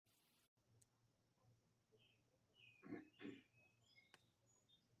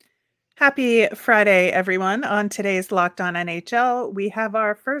Happy Friday, everyone. On today's Locked On NHL, we have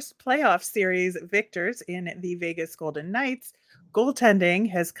our first playoff series victors in the Vegas Golden Knights. Goaltending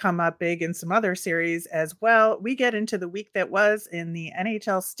has come up big in some other series as well. We get into the week that was in the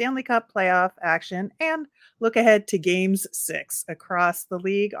NHL Stanley Cup playoff action and look ahead to games 6 across the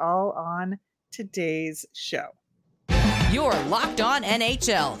league, all on today's show. You're Locked On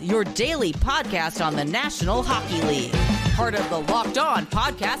NHL, your daily podcast on the National Hockey League. Part of the Locked On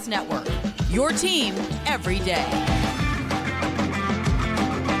Podcast Network, your team every day.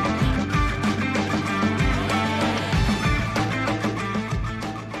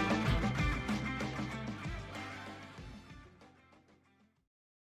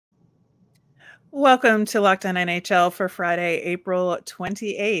 Welcome to Locked On NHL for Friday, April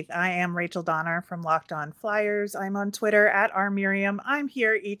 28th. I am Rachel Donner from Locked On Flyers. I'm on Twitter at rmiriam. I'm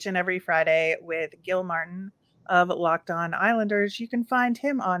here each and every Friday with Gil Martin of Locked On Islanders. You can find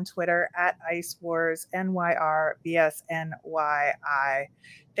him on Twitter at IceWarsNYRBSNYI.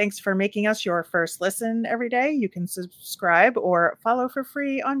 Thanks for making us your first listen every day. You can subscribe or follow for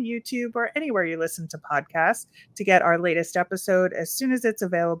free on YouTube or anywhere you listen to podcasts to get our latest episode as soon as it's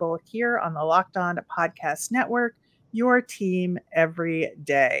available here on the Locked On Podcast Network, your team every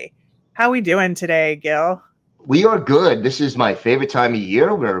day. How we doing today, Gil? We are good. This is my favorite time of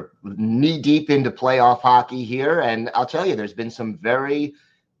year. We're knee deep into playoff hockey here. And I'll tell you, there's been some very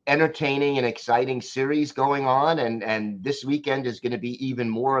entertaining and exciting series going on. And this weekend is going to be even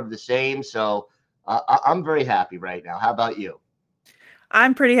more of the same. So I'm very happy right now. How about you?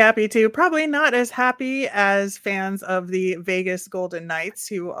 I'm pretty happy too. Probably not as happy as fans of the Vegas Golden Knights,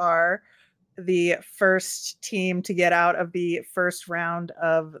 who are the first team to get out of the first round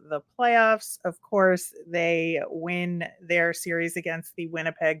of the playoffs. Of course, they win their series against the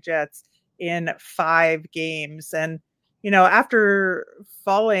Winnipeg Jets in 5 games. And, after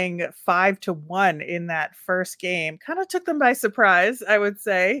falling 5-1 in that first game, kind of took them by surprise, I would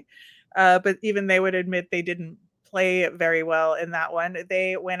say. But even they would admit they didn't play very well in that one.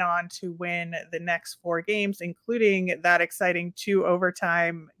 They went on to win the next 4 games, including that exciting 2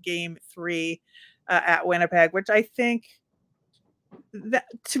 overtime game 3 at Winnipeg, which I think that,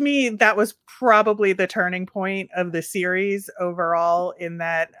 to me, that was probably the turning point of the series overall, in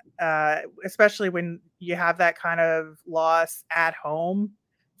that especially when you have that kind of loss at home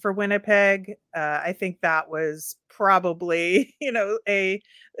for Winnipeg. I think that was probably,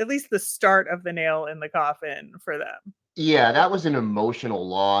 at least the start of the nail in the coffin for them. Yeah, that was an emotional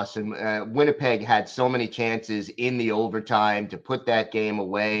loss. And Winnipeg had so many chances in the overtime to put that game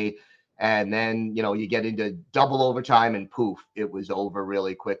away. And then, you get into double overtime and poof, it was over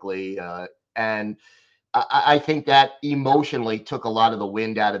really quickly. And I think that emotionally took a lot of the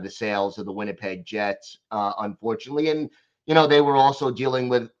wind out of the sails of the Winnipeg Jets, unfortunately. And, they were also dealing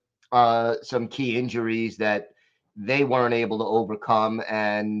with some key injuries that they weren't able to overcome.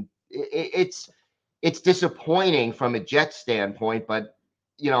 And it's disappointing from a Jets standpoint. But,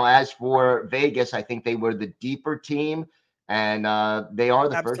 as for Vegas, I think they were the deeper team. And they are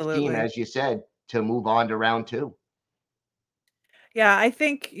the first team, as you said, to move on to round 2. Yeah, I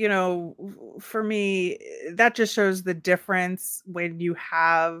think, for me, that just shows the difference when you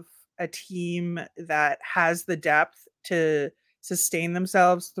have a team that has the depth to sustain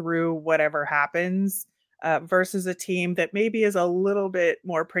themselves through whatever happens, versus a team that maybe is a little bit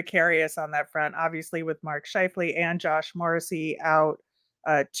more precarious on that front. Obviously, with Mark Scheifele and Josh Morrissey out,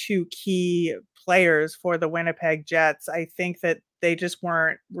 2 key players for the Winnipeg Jets, I think that they just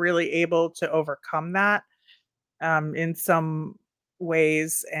weren't really able to overcome that in some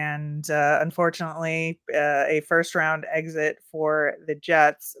ways. And unfortunately, a first round exit for the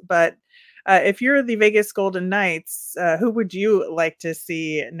Jets. But if you're the Vegas Golden Knights, who would you like to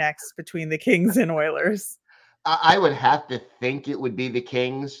see next between the Kings and Oilers? I would have to think it would be the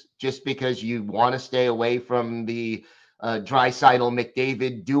Kings, just because you want to stay away from the Draisaitl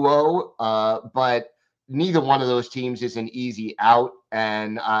McDavid duo. But neither one of those teams is an easy out.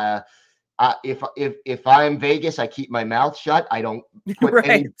 And if I'm Vegas, I keep my mouth shut. I don't put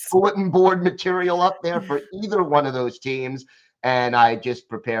any bulletin board material up there for either one of those teams, and I just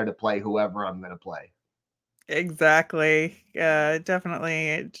prepare to play whoever I'm going to play. Exactly.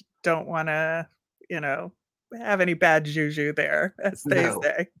 Definitely don't want to, have any bad juju there, as they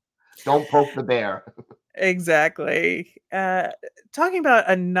say. Don't poke the bear. Exactly. Talking about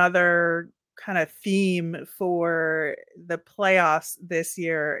another kind of theme for the playoffs this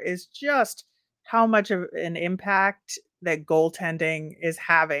year is just how much of an impact that goaltending is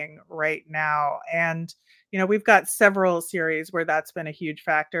having right now. And we've got several series where that's been a huge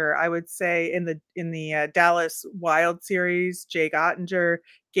factor. I would say in the Dallas Wild series, Jake Ottinger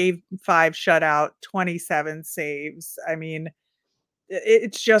gave 5 shutout, 27 saves. I mean,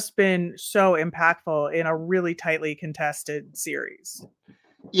 it's just been so impactful in a really tightly contested series.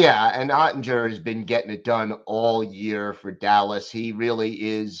 Yeah, and Ottinger has been getting it done all year for Dallas. He really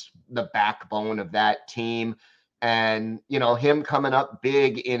is the backbone of that team. And, him coming up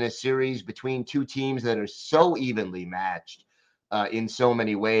big in a series between two teams that are so evenly matched in so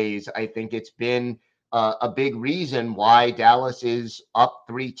many ways, I think it's been a big reason why Dallas is up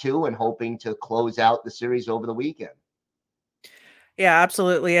 3-2 and hoping to close out the series over the weekend. Yeah,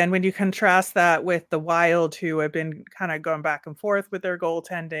 absolutely. And when you contrast that with the Wild, who have been kind of going back and forth with their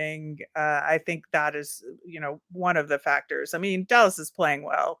goaltending, I think that is, one of the factors. I mean, Dallas is playing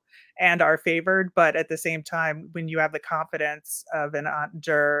well and are favored, but at the same time, when you have the confidence of an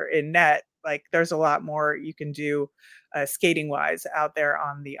Ottinger in net, like there's a lot more you can do skating wise out there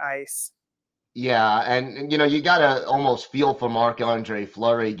on the ice. Yeah, and you gotta almost feel for Marc-Andre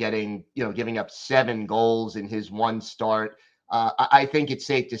Fleury giving up 7 goals in his one start. I think it's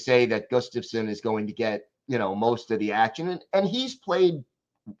safe to say that Gustafsson is going to get most of the action, and he's played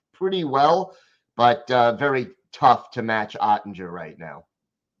pretty well, but very tough to match Ottinger right now.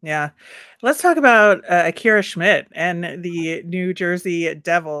 Yeah. Let's talk about Akira Schmidt and the New Jersey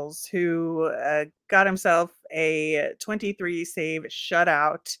Devils, who got himself a 23 save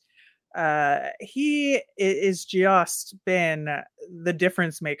shutout. Is just been the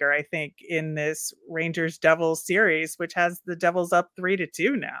difference maker, I think, in this Rangers Devils series, which has the Devils up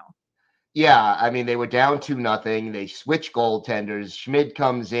 3-2 now. Yeah, I mean, they were down 2-0. They switch goaltenders. Schmid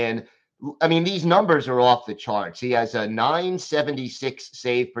comes in. I mean, these numbers are off the charts. He has a 976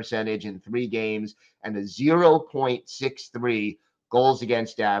 save percentage in 3 games and a 0.63 goals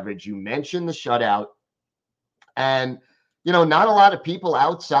against average. You mentioned the shutout. And, not a lot of people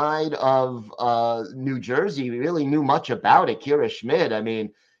outside of New Jersey really knew much about Akira Schmid. I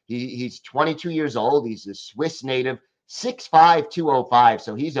mean, he's 22 years old. He's a Swiss native, 6'5", 205.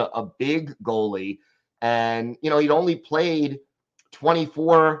 So he's a big goalie. And, he'd only played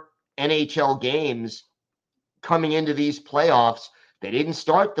 24 NHL games coming into these playoffs. They didn't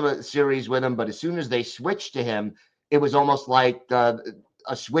start the series with him, but as soon as they switched to him, it was almost like a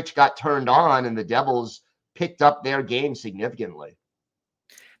switch got turned on and the Devils picked up their game significantly.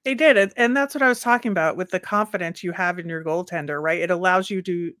 They did it, and that's what I was talking about with the confidence you have in your goaltender, right? It allows you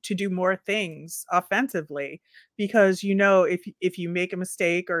to do more things offensively because if you make a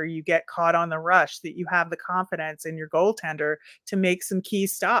mistake or you get caught on the rush, that you have the confidence in your goaltender to make some key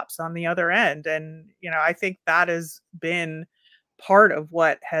stops on the other end. And I think that has been part of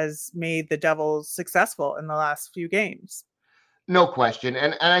what has made the Devils successful in the last few games. No question.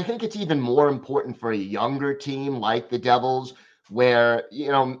 And I think it's even more important for a younger team like the Devils, where,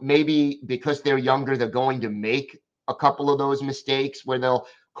 maybe because they're younger, they're going to make a couple of those mistakes where they'll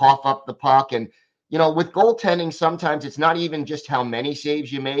cough up the puck. And, with goaltending, sometimes it's not even just how many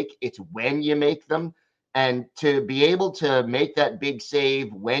saves you make, it's when you make them. And to be able to make that big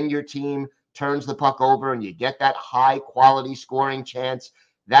save when your team turns the puck over and you get that high quality scoring chance,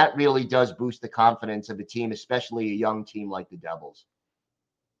 that really does boost the confidence of a team, especially a young team like the Devils.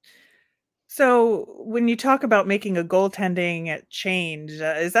 So, when you talk about making a goaltending change,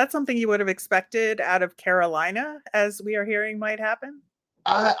 is that something you would have expected out of Carolina, as we are hearing might happen?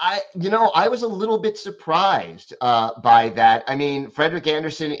 I was a little bit surprised by that. I mean, Frederik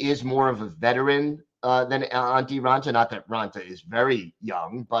Andersen is more of a veteran than Antti Ranta. Not that Ranta is very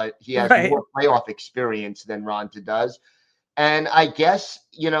young, but he has Right. more playoff experience than Ranta does. And I guess,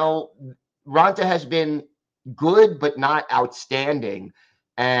 Ranta has been good, but not outstanding.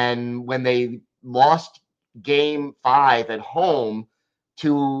 And when they lost game 5 at home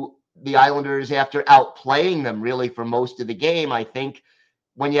to the Islanders after outplaying them really for most of the game, I think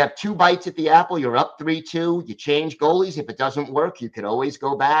when you have 2 bites at the apple, you're up 3-2, you change goalies. If it doesn't work, you could always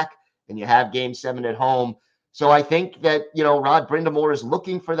go back and you have game 7 at home. So I think that, Rod Brindamore is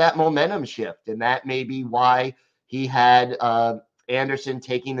looking for that momentum shift. And that may be why he had Anderson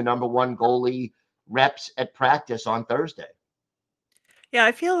taking the number 1 goalie reps at practice on Thursday. Yeah,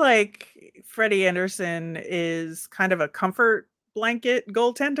 I feel like Freddie Anderson is kind of a comfort blanket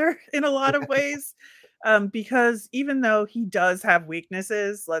goaltender in a lot of ways. Because even though he does have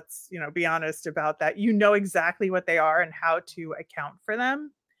weaknesses, let's, be honest about that. You know exactly what they are and how to account for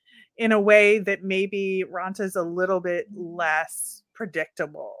them in a way that maybe Ronta's a little bit less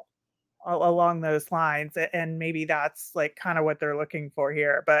predictable. along those lines, and maybe that's like kind of what they're looking for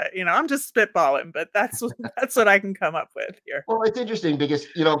here. But I'm just spitballing, but that's that's what I can come up with here. Well, it's interesting because,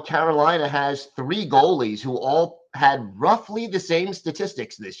 Carolina has three goalies who all had roughly the same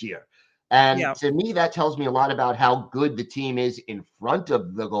statistics this year. And Yeah. to me, that tells me a lot about how good the team is in front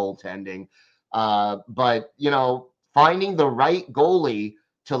of the goaltending. But, finding the right goalie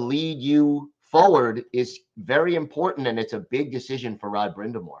to lead you forward is very important. And it's a big decision for Rod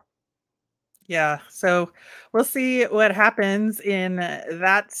Brindamore. Yeah, so we'll see what happens in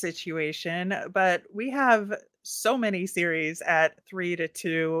that situation. But we have so many series at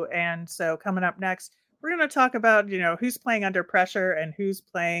 3-2. And so coming up next, we're going to talk about, who's playing under pressure and who's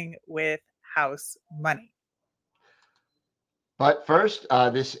playing with house money. But first,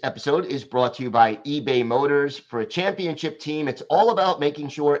 this episode is brought to you by eBay Motors. For a championship team, it's all about making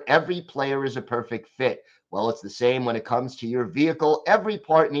sure every player is a perfect fit. Well, it's the same when it comes to your vehicle. Every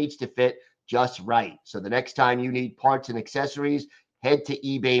part needs to fit just right. So the next time you need parts and accessories, head to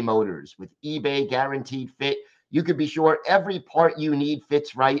eBay Motors. With eBay Guaranteed Fit, you can be sure every part you need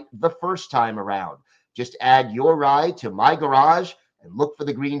fits right the first time around. Just add your ride to My Garage and look for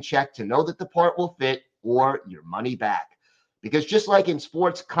the green check to know that the part will fit or your money back. Because just like in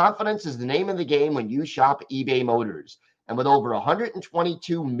sports, confidence is the name of the game when you shop eBay Motors. And with over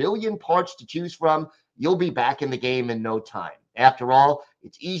 122 million parts to choose from, you'll be back in the game in no time. After all,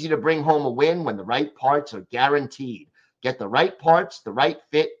 it's easy to bring home a win when the right parts are guaranteed. Get the right parts, the right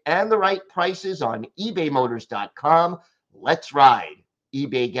fit, and the right prices on ebaymotors.com. Let's ride.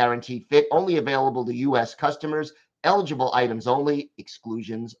 eBay Guaranteed Fit, only available to U.S. customers. Eligible items only.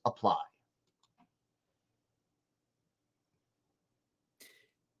 Exclusions apply.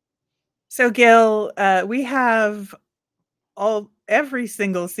 So, Gil, we have every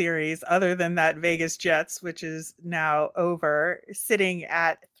single series other than that Vegas Jets, which is now over, sitting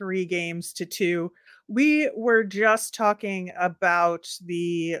at 3-2. We were just talking about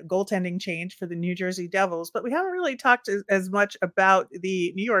the goaltending change for the New Jersey Devils, but we haven't really talked as much about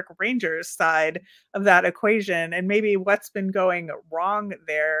the New York Rangers side of that equation and maybe what's been going wrong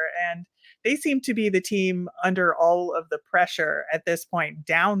there. And they seem to be the team under all of the pressure at this point,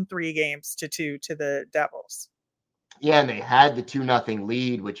 down 3-2 to the Devils. Yeah, and they had the 2-0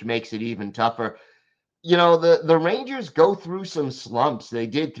 lead, which makes it even tougher. The Rangers go through some slumps. They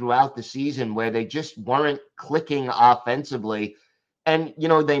did throughout the season where they just weren't clicking offensively. And,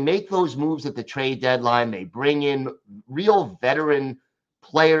 they make those moves at the trade deadline. They bring in real veteran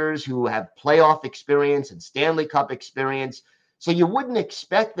players who have playoff experience and Stanley Cup experience. So you wouldn't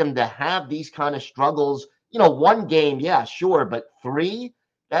expect them to have these kind of struggles. One game, yeah, sure, but three,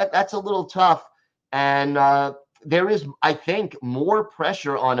 that's a little tough. And there is, I think, more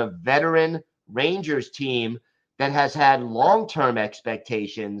pressure on a veteran Rangers team that has had long-term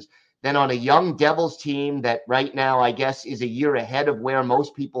expectations than on a young Devils team that right now, I guess, is a year ahead of where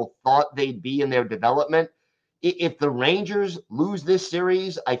most people thought they'd be in their development. If the Rangers lose this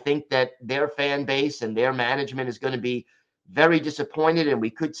series, I think that their fan base and their management is going to be very disappointed, and we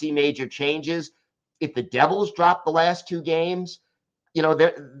could see major changes. If the Devils drop the last two games,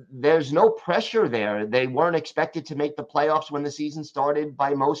 there's no pressure there. They weren't expected to make the playoffs when the season started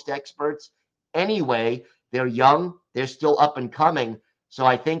by most experts. Anyway, they're young, they're still up and coming. So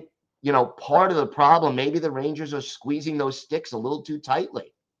I think, part of the problem, maybe the Rangers are squeezing those sticks a little too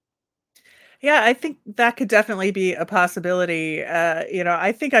tightly. Yeah, I think that could definitely be a possibility.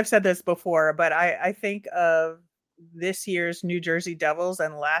 I think I've said this before, but I think of this year's New Jersey Devils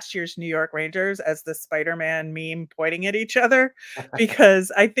and last year's New York Rangers as the Spider-Man meme pointing at each other,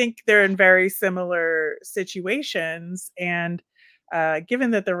 because I think they're in very similar situations. And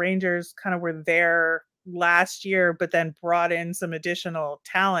given that the Rangers kind of were there last year, but then brought in some additional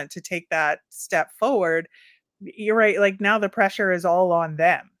talent to take that step forward, you're right. Like now the pressure is all on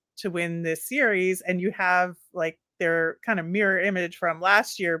them to win this series. And you have like their kind of mirror image from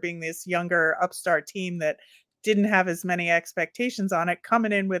last year being this younger upstart team that didn't have as many expectations on it,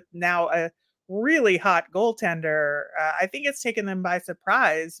 coming in with now a really hot goaltender. I think it's taken them by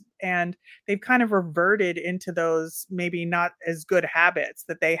surprise, and they've kind of reverted into those maybe not as good habits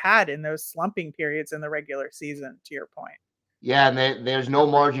that they had in those slumping periods in the regular season, to your point. Yeah, and there's no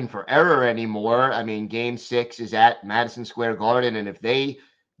margin for error anymore. I mean, Game 6 is at Madison Square Garden, and if they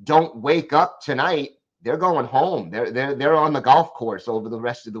don't wake up tonight, they're going home. They're on the golf course over the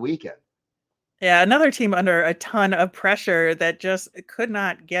rest of the weekend. Yeah, another team under a ton of pressure that just could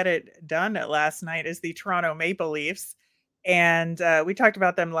not get it done last night is the Toronto Maple Leafs. And we talked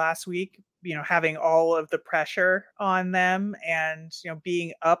about them last week, having all of the pressure on them and,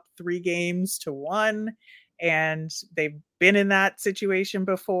 being up 3-1. And they've been in that situation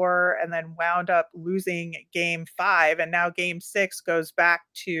before and then wound up losing game 5. And now game 6 goes back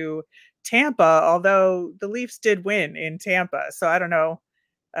to Tampa, although the Leafs did win in Tampa. So I don't know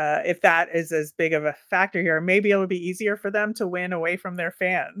if that is as big of a factor here. Maybe it'll be easier for them to win away from their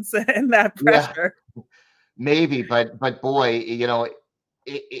fans and that Yeah, pressure. maybe, but boy,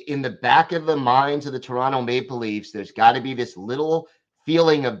 in the back of the minds of the Toronto Maple Leafs, there's got to be this little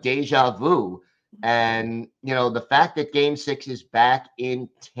feeling of deja vu. And, the fact that game 6 is back in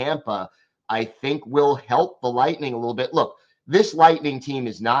Tampa, I think will help the Lightning a little bit. Look, this Lightning team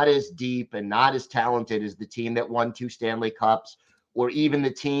is not as deep and not as talented as the team that won 2 Stanley Cups or even the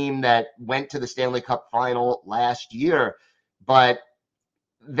team that went to the Stanley Cup final last year. But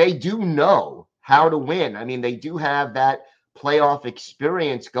they do know how to win. I mean, they do have that playoff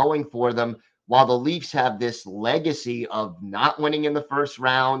experience going for them, while the Leafs have this legacy of not winning in the first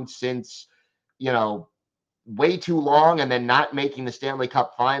round since, way too long, and then not making the Stanley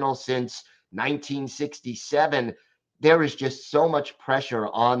Cup final since 1967. There is just so much pressure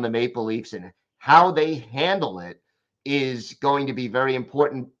on the Maple Leafs, and how they handle it is going to be very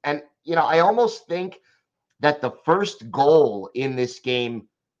important. And, I almost think that the first goal in this game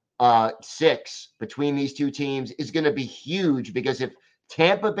 6 between these two teams is going to be huge, because if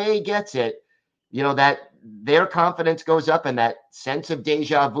Tampa Bay gets it, that their confidence goes up, and that sense of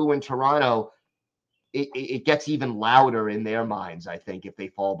deja vu in Toronto, it gets even louder in their minds, I think, if they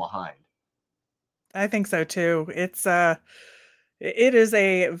fall behind. I think so too. It is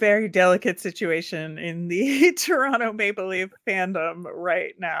a very delicate situation in the Toronto Maple Leaf fandom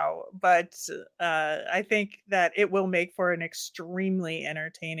right now, but I think that it will make for an extremely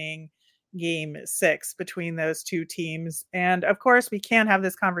entertaining game 6 between those two teams. And of course, we can't have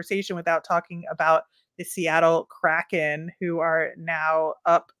this conversation without talking about the Seattle Kraken, who are now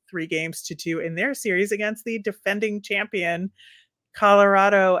up 3-2 in their series against the defending champion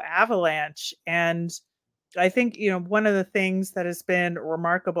Colorado Avalanche. And I think, one of the things that has been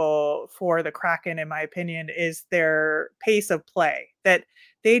remarkable for the Kraken, in my opinion, is their pace of play, that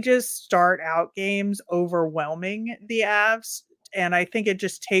they just start out games overwhelming the Avs. And I think it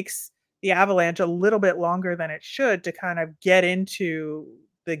just takes the Avalanche a little bit longer than it should to kind of get into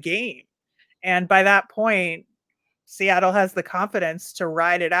the game. And by that point, Seattle has the confidence to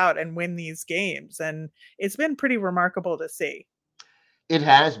ride it out and win these games. And it's been pretty remarkable to see. It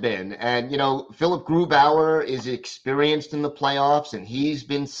has been. And, Philip Grubauer is experienced in the playoffs, and he's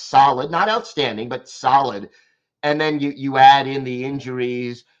been solid, not outstanding, but solid. And then you add in the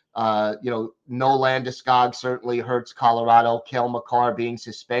injuries. No Landeskog certainly hurts Colorado. Cale Makar being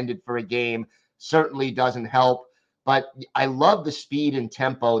suspended for a game certainly doesn't help. But I love the speed and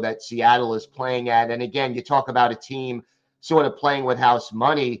tempo that Seattle is playing at. And again, you talk about a team sort of playing with house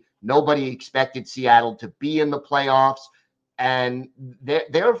money. Nobody expected Seattle to be in the playoffs. And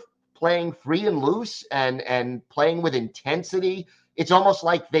they're playing free and loose and playing with intensity. It's almost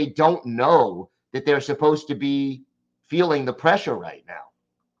like they don't know that they're supposed to be feeling the pressure right now.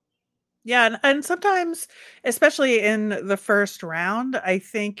 Yeah, and sometimes, especially in the first round, I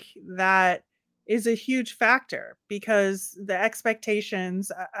think that is a huge factor, because the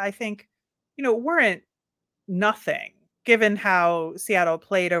expectations, I think, weren't nothing given how Seattle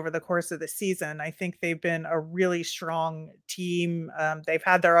played over the course of the season. I think they've been a really strong team. They've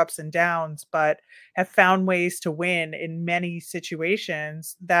had their ups and downs, but have found ways to win in many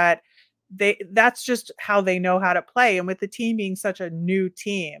situations that's just how they know how to play. And with the team being such a new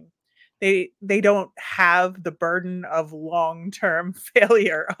team, they don't have the burden of long-term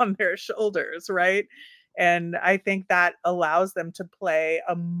failure on their shoulders, right? And I think that allows them to play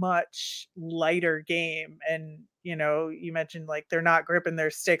a much lighter game. And, you mentioned like they're not gripping their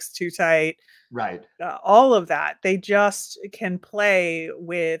sticks too tight. Right. All of that. They just can play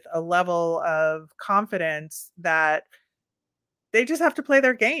with a level of confidence that they just have to play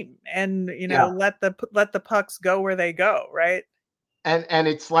their game and, let the pucks go where they go, right? And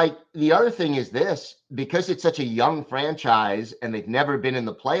it's like, the other thing is this, because it's such a young franchise and they've never been in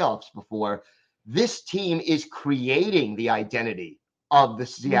the playoffs before, this team is creating the identity of the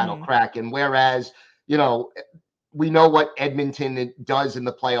Seattle Kraken. Whereas, we know what Edmonton does in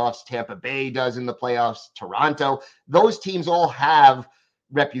the playoffs, Tampa Bay does in the playoffs, Toronto. Those teams all have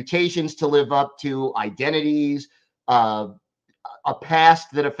reputations to live up to, identities, a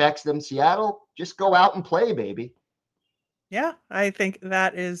past that affects them. Seattle, just go out and play, baby. Yeah, I think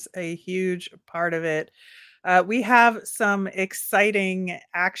that is a huge part of it. We have some exciting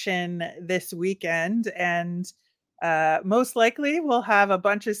action this weekend, and most likely we'll have a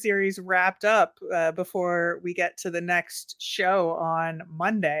bunch of series wrapped up before we get to the next show on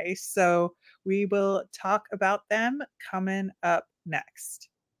Monday. So We will talk about them coming up next.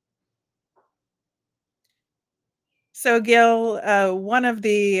 So, Gil, one of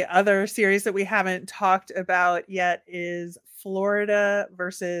the other series that we haven't talked about yet is Florida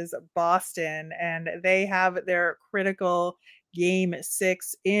versus Boston, and they have their critical game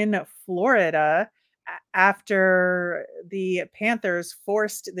 6 in Florida after the Panthers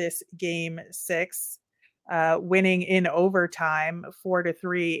forced this game 6, winning in overtime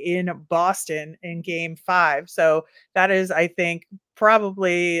 4-3 in Boston in game 5. So that is, I think,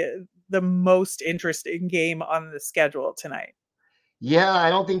 probably the most interesting game on the schedule tonight. Yeah, I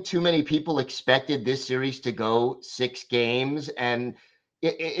don't think too many people expected this series to go 6 games, and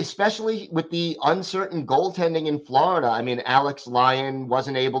especially with the uncertain goaltending in Florida. I mean, Alex Lyon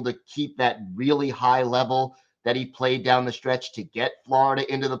wasn't able to keep that really high level that he played down the stretch to get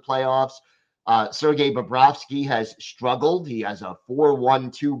Florida into the playoffs. Sergei Bobrovsky has struggled. He has a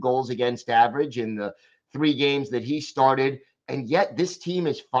 4.12 goals against average in the 3 games that he started, and yet this team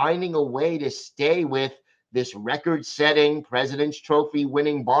is finding a way to stay with this record-setting President's Trophy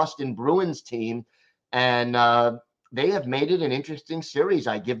winning Boston Bruins team, and they have made it an interesting series.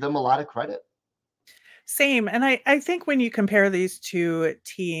 I give them a lot of credit. Same. And I think when you compare these two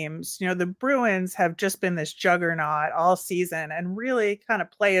teams, the Bruins have just been this juggernaut all season and really kind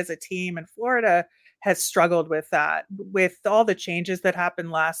of play as a team. And Florida has struggled with that, with all the changes that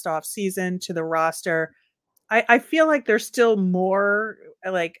happened last off season to the roster. I feel like they're still more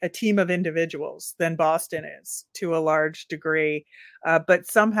like a team of individuals than Boston is to a large degree. But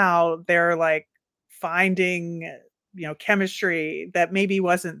somehow they're like finding, chemistry that maybe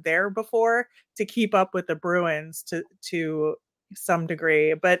wasn't there before to keep up with the Bruins to some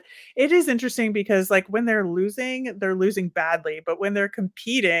degree. But it is interesting because like when they're losing badly, but when they're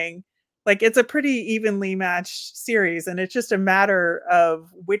competing, like it's a pretty evenly matched series, and it's just a matter of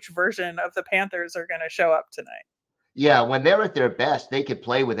which version of the Panthers are going to show up tonight. Yeah, when they're at their best, they could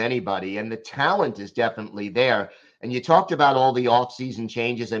play with anybody, and the talent is definitely there. And you talked about all the offseason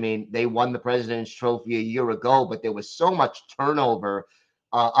changes. I mean, they won the President's Trophy a year ago, but there was so much turnover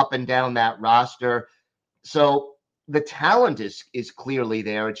up and down that roster. So the talent is clearly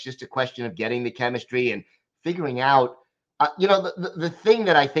there. It's just a question of getting the chemistry and figuring out. The thing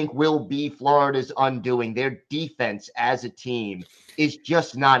that I think will be Florida's undoing, their defense as a team is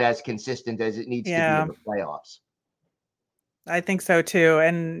just not as consistent as it needs to be in Yeah. the playoffs. I think so too.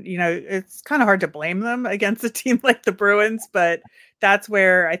 And, it's kind of hard to blame them against a team like the Bruins, but that's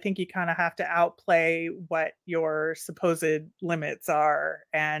where I think you kind of have to outplay what your supposed limits are.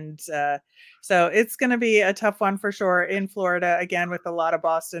 And so it's going to be a tough one for sure in Florida, again, with a lot of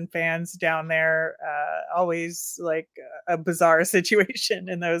Boston fans down there. Always like a bizarre situation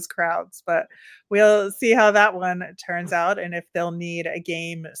in those crowds, but we'll see how that one turns out and if they'll need a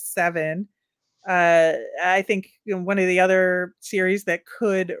game 7. I think one of the other series that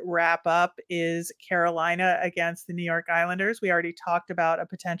could wrap up is Carolina against the New York Islanders. We already talked about a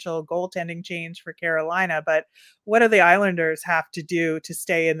potential goaltending change for Carolina, but what do the Islanders have to do to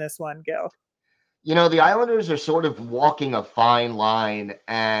stay in this one, Gil? The Islanders are sort of walking a fine line,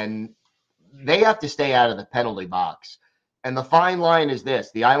 and they have to stay out of the penalty box. And the fine line is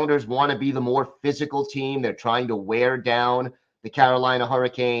this: the Islanders want to be the more physical team. They're trying to wear down the Carolina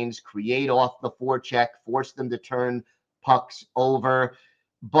Hurricanes, create off the forecheck, force them to turn pucks over.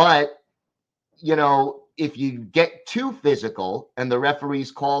 But, if you get too physical and the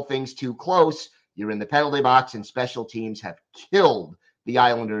referees call things too close, you're in the penalty box, and special teams have killed the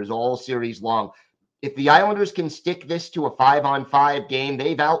Islanders all series long. If the Islanders can stick this to a 5-on-5 game,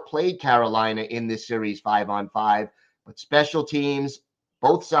 they've outplayed Carolina in this series 5-on-5. But special teams,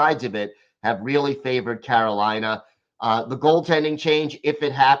 both sides of it, have really favored Carolina. The goaltending change, if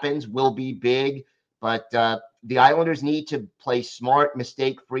it happens, will be big, but the Islanders need to play smart,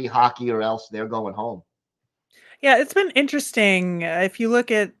 mistake-free hockey, or else they're going home. Yeah, it's been interesting. If you look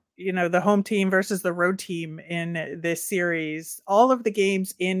at, the home team versus the road team in this series, all of the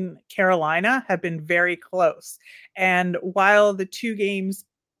games in Carolina have been very close. And while the 2 games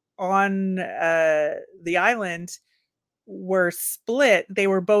on the island were split, they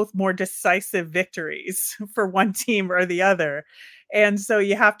were both more decisive victories for one team or the other. And so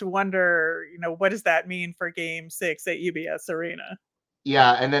you have to wonder, what does that mean for game 6 at UBS Arena?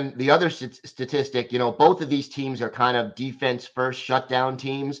 Yeah, and then the other statistic, both of these teams are kind of defense first shutdown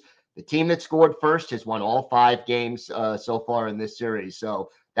teams. The team that scored first has won all 5 games so far in this series.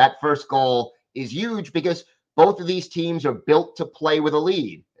 So that first goal is huge because both of these teams are built to play with a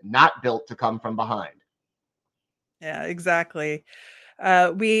lead, not built to come from behind. Yeah, exactly.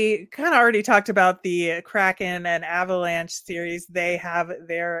 We kind of already talked about the Kraken and Avalanche series. They have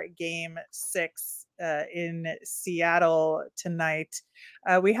their game 6 in Seattle tonight.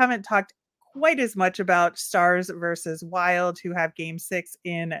 We haven't talked quite as much about Stars versus Wild, who have game 6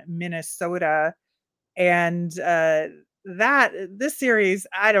 in Minnesota. And this series,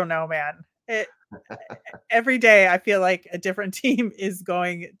 I don't know, man. Every day I feel like a different team is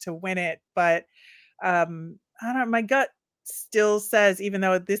going to win it, but I don't know, my gut still says, even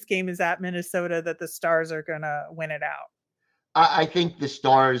though this game is at Minnesota, that the Stars are gonna win it out. I think the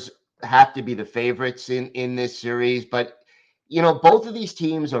Stars have to be the favorites in this series, but both of these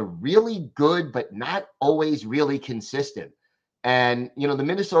teams are really good, but not always really consistent. And the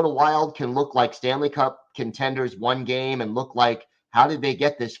Minnesota Wild can look like Stanley Cup contenders one game and look like how did they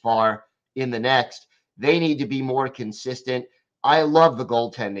get this far in the next? They need to be more consistent. I love the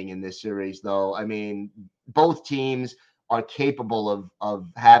goaltending in this series, though. I mean, both teams are capable of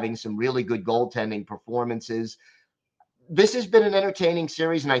having some really good goaltending performances. This has been an entertaining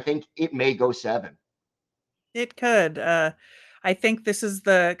series, and I think it may go 7. It could. I think this is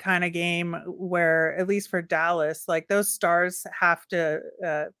the kind of game where, at least for Dallas, like those Stars have to,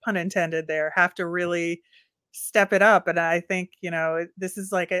 pun intended there, have to really step it up. And I think, this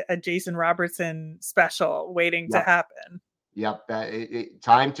is like a Jason Robertson special waiting to Yep. happen. Yep.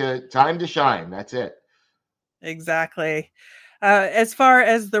 Time to shine. That's it. Exactly. As far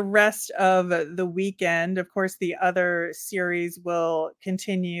as the rest of the weekend, of course, the other series will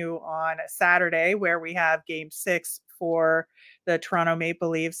continue on Saturday, where we have game 6 for the Toronto Maple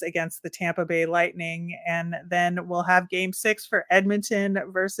Leafs against the Tampa Bay Lightning. And then we'll have game 6 for Edmonton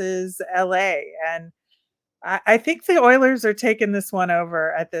versus LA. And I think the Oilers are taking this one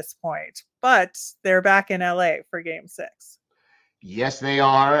over at this point, but they're back in LA for game 6. Yes, they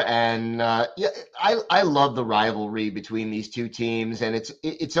are, and yeah, I love the rivalry between these two teams, and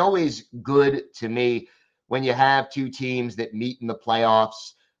it's always good to me when you have two teams that meet in the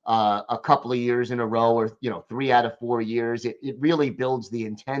playoffs a couple of years in a row, or 3 out of 4 years. It really builds the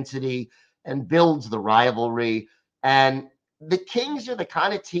intensity and builds the rivalry. And the Kings are the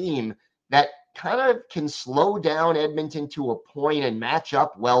kind of team that kind of can slow down Edmonton to a point and match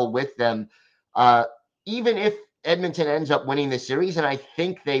up well with them, even if Edmonton ends up winning the series, and I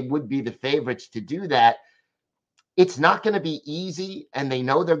think they would be the favorites to do that. It's not going to be easy, and they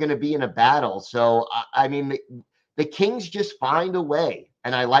know they're going to be in a battle. So, I mean, the Kings just find a way,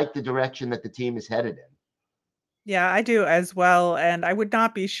 and I like the direction that the team is headed in. Yeah, I do as well, and I would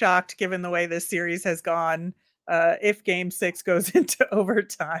not be shocked, given the way this series has gone, if game 6 goes into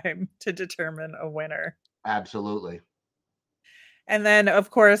overtime to determine a winner. Absolutely. And then,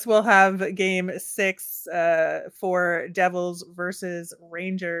 of course, we'll have game 6 for Devils versus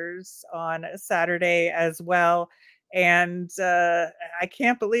Rangers on Saturday as well. And I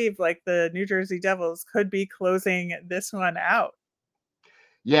can't believe like the New Jersey Devils could be closing this one out.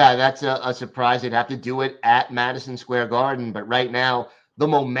 Yeah, that's a surprise. They'd have to do it at Madison Square Garden, but right now the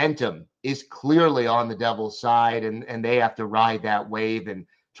momentum is clearly on the Devils' side, and they have to ride that wave and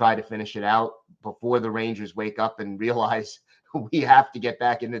try to finish it out before the Rangers wake up and realize we have to get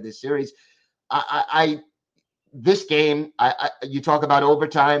back into this series. This game, you talk about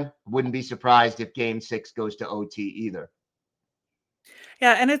overtime. Wouldn't be surprised if Game 6 goes to OT either.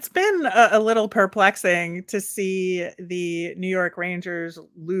 Yeah, and it's been a little perplexing to see the New York Rangers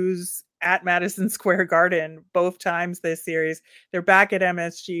lose at Madison Square Garden both times this series. They're back at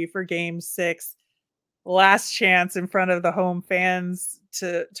MSG for game 6. Last chance in front of the home fans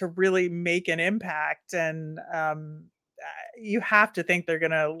to really make an impact. And you have to think they're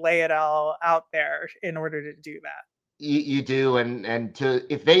going to lay it all out there in order to do that. You do, and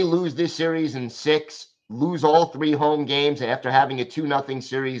if they lose this series in 6, lose all 3 home games after having a 2-0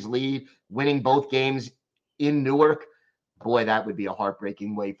 series lead, winning both games in Newark, boy, that would be a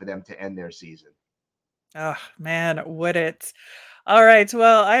heartbreaking way for them to end their season. Oh, man, would it? All right.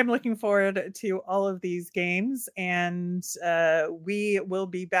 Well, I'm looking forward to all of these games, and we will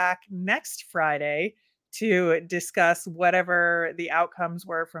be back next Friday to discuss whatever the outcomes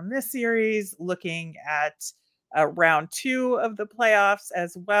were from this series, looking at round 2 of the playoffs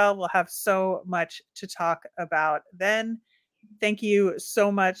as well. We'll have so much to talk about then. Thank you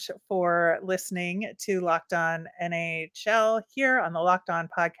so much for listening to Locked On NHL here on the Locked On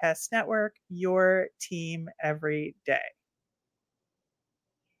Podcast Network, your team every day.